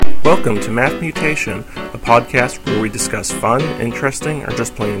Welcome to Math Mutation, a podcast where we discuss fun, interesting, or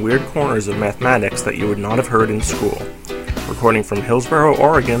just plain weird corners of mathematics that you would not have heard in school. Recording from Hillsboro,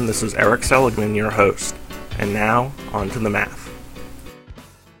 Oregon, this is Eric Seligman, your host. And now, on to the math.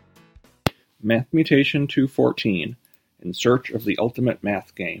 Math Mutation 214, In Search of the Ultimate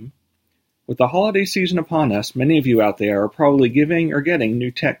Math Game. With the holiday season upon us, many of you out there are probably giving or getting new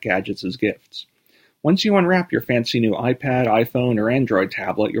tech gadgets as gifts. Once you unwrap your fancy new iPad, iPhone, or Android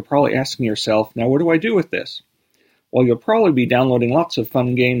tablet, you're probably asking yourself, now what do I do with this? While you'll probably be downloading lots of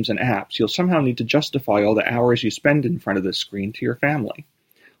fun games and apps, you'll somehow need to justify all the hours you spend in front of this screen to your family.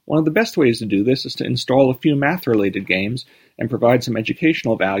 One of the best ways to do this is to install a few math-related games and provide some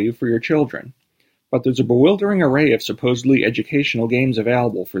educational value for your children. But there's a bewildering array of supposedly educational games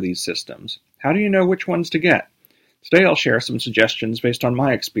available for these systems. How do you know which ones to get? Today I'll share some suggestions based on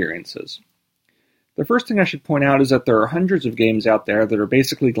my experiences. The first thing I should point out is that there are hundreds of games out there that are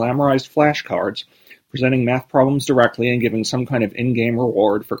basically glamorized flashcards, presenting math problems directly and giving some kind of in-game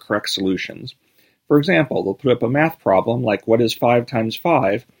reward for correct solutions. For example, they'll put up a math problem like what is 5 times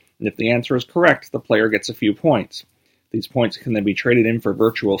 5, and if the answer is correct, the player gets a few points. These points can then be traded in for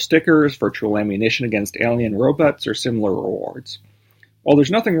virtual stickers, virtual ammunition against alien robots, or similar rewards. While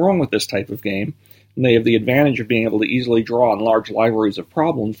there's nothing wrong with this type of game, and they have the advantage of being able to easily draw on large libraries of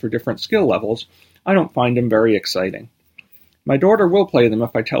problems for different skill levels, I don't find them very exciting. My daughter will play them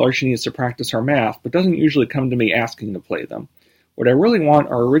if I tell her she needs to practice her math, but doesn't usually come to me asking to play them. What I really want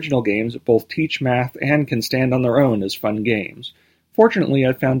are original games that both teach math and can stand on their own as fun games. Fortunately,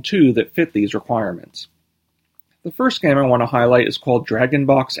 I've found two that fit these requirements. The first game I want to highlight is called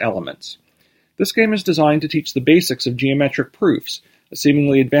DragonBox Elements. This game is designed to teach the basics of geometric proofs, a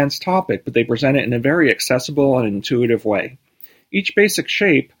seemingly advanced topic, but they present it in a very accessible and intuitive way. Each basic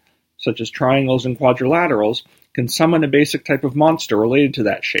shape, such as triangles and quadrilaterals, can summon a basic type of monster related to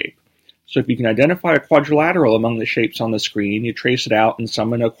that shape. So if you can identify a quadrilateral among the shapes on the screen, you trace it out and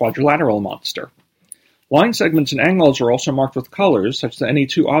summon a quadrilateral monster. Line segments and angles are also marked with colors, such that any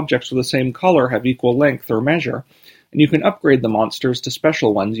two objects with the same color have equal length or measure, and you can upgrade the monsters to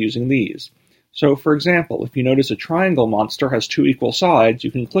special ones using these. So, for example, if you notice a triangle monster has two equal sides,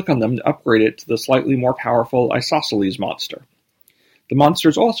 you can click on them to upgrade it to the slightly more powerful isosceles monster. The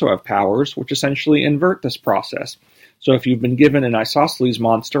monsters also have powers, which essentially invert this process. So if you've been given an isosceles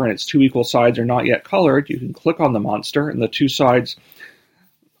monster and its two equal sides are not yet colored, you can click on the monster and the two sides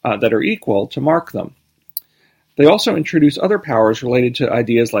that are equal to mark them. They also introduce other powers related to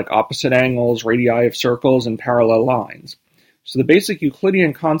ideas like opposite angles, radii of circles, and parallel lines. So the basic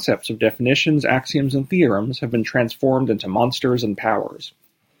Euclidean concepts of definitions, axioms, and theorems have been transformed into monsters and powers.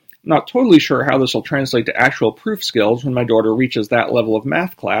 I'm not totally sure how this will translate to actual proof skills when my daughter reaches that level of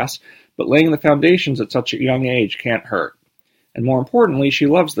math class, but laying the foundations at such a young age can't hurt. And more importantly, she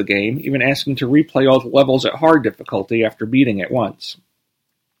loves the game, even asking to replay all the levels at hard difficulty after beating it once.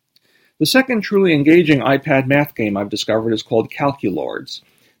 The second truly engaging iPad math game I've discovered is called Calculords.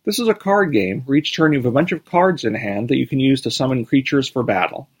 This is a card game where each turn you have a bunch of cards in hand that you can use to summon creatures for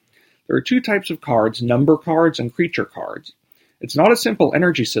battle. There are two types of cards, number cards and creature cards. It's not a simple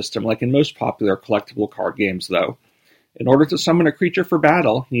energy system like in most popular collectible card games, though. In order to summon a creature for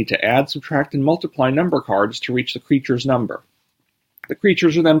battle, you need to add, subtract, and multiply number cards to reach the creature's number. The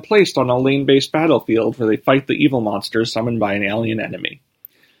creatures are then placed on a lane-based battlefield where they fight the evil monsters summoned by an alien enemy.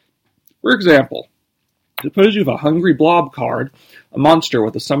 For example, suppose you have a Hungry Blob card, a monster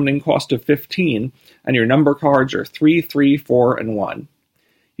with a summoning cost of 15, and your number cards are 3, 3, 4, and 1.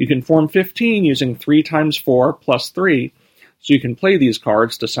 You can form 15 using 3 times 4 plus 3, so you can play these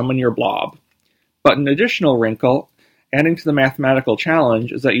cards to summon your blob. But an additional wrinkle, adding to the mathematical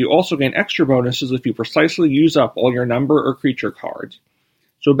challenge, is that you also gain extra bonuses if you precisely use up all your number or creature cards.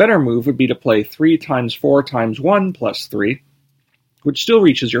 So a better move would be to play 3 times 4 times 1 plus 3, which still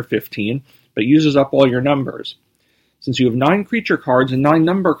reaches your 15, but uses up all your numbers. Since you have 9 creature cards and 9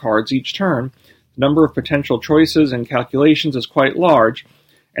 number cards each turn, the number of potential choices and calculations is quite large,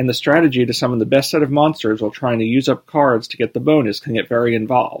 and the strategy to summon the best set of monsters while trying to use up cards to get the bonus can get very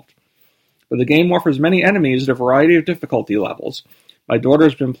involved. But the game offers many enemies at a variety of difficulty levels. My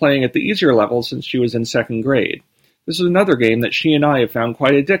daughter's been playing at the easier level since she was in 2nd grade. This is another game that she and I have found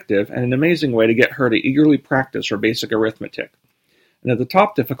quite addictive and an amazing way to get her to eagerly practice her basic arithmetic. And at the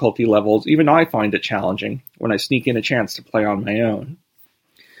top difficulty levels, even I find it challenging when I sneak in a chance to play on my own.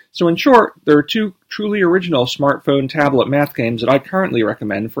 So in short, there are two truly original smartphone tablet math games that I currently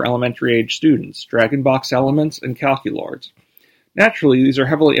recommend for elementary age students, DragonBox Elements and Calculords. Naturally, these are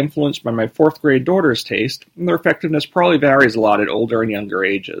heavily influenced by my 4th grade daughter's taste, and their effectiveness probably varies a lot at older and younger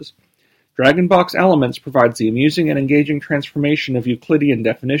ages. Dragonbox Elements provides the amusing and engaging transformation of Euclidean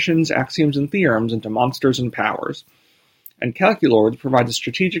definitions, axioms, and theorems into monsters and powers. And Calculords provides a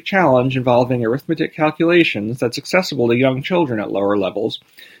strategic challenge involving arithmetic calculations that's accessible to young children at lower levels,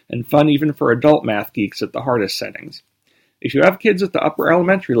 and fun even for adult math geeks at the hardest settings. If you have kids at the upper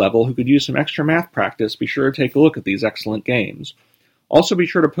elementary level who could use some extra math practice, be sure to take a look at these excellent games. Also be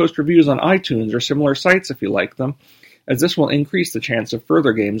sure to post reviews on iTunes or similar sites if you like them, as this will increase the chance of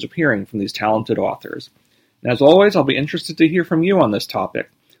further games appearing from these talented authors. And as always, I'll be interested to hear from you on this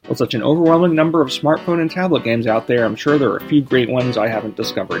topic. With such an overwhelming number of smartphone and tablet games out there, I'm sure there are a few great ones I haven't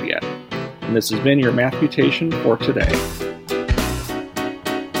discovered yet. And this has been your Mathmutation for today.